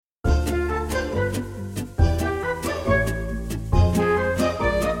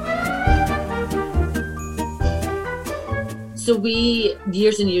So we,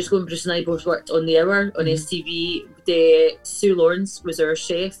 years and years ago, when Bruce and I both worked on The Hour on STV, Sue Lawrence was our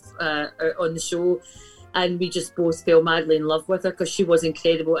chef on the show, and we just both fell madly in love with her because she was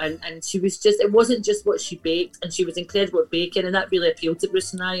incredible, and she was just, it wasn't just what she baked, and she was incredible at baking, and that really appealed to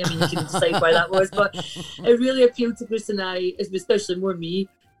Bruce and I. I mean, you can decide why that was, but it really appealed to Bruce and I, especially more me.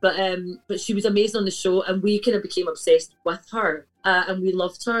 But she was amazing on the show, and we kind of became obsessed with her, and we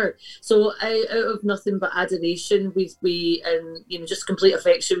loved her. So out of nothing but adoration, we and just complete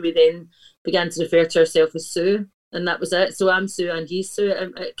affection, we then began to refer to ourselves as Sue. And that was it. So I'm Sue and he's Sue.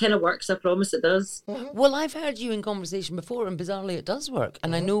 And it kind of works, I promise it does. Well, I've heard you in conversation before, and bizarrely it does work.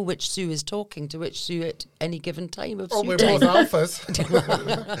 And I know which Sue is talking to which Sue at any given time of we're both alphas.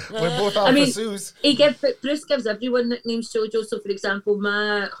 We're both alpha Sues. Bruce gives everyone nicknames, Jojo. So, for example,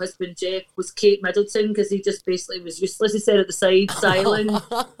 my husband, Jeff, was Kate Middleton because he just basically was useless. He said at the side, silent,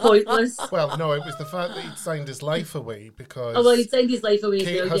 pointless. Well, no, it was the fact that he'd signed his life away because... Oh, well, he'd signed his life away.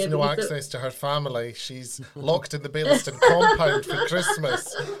 Kate has no access to her family. She's locked in the Baileyston compound for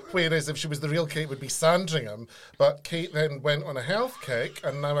Christmas, whereas if she was the real Kate, would be Sandringham. But Kate then went on a health kick,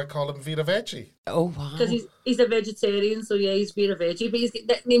 and now I call him Vera Veggie. Oh, wow. Because he's a vegetarian, so yeah, he's Vera Veggie. But he's got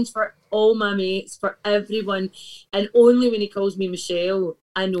nicknames for all my mates, for everyone. And only when he calls me Michelle,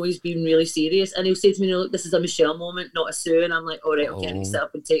 I know he's being really serious. And he'll say to me, look, this is a Michelle moment, not a Sue. And I'm like, all right, okay, I need to sit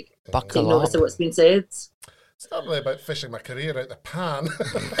up and take notice of what's been said. It's not really about fishing my career out the pan.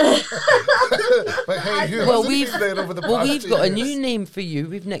 But hey, who hasn't been there over the past we've got years? a new name for you.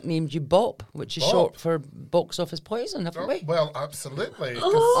 We've nicknamed you Bop, which is short for box office poison, haven't we? Well, absolutely.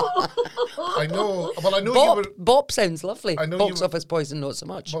 I know. Well, I know Bop, you were. Bop sounds lovely. I know box office poison, not so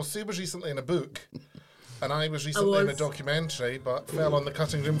much. Well, Sue was recently in a book, and I was recently in a documentary, but fell on the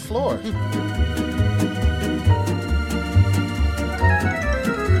cutting room floor.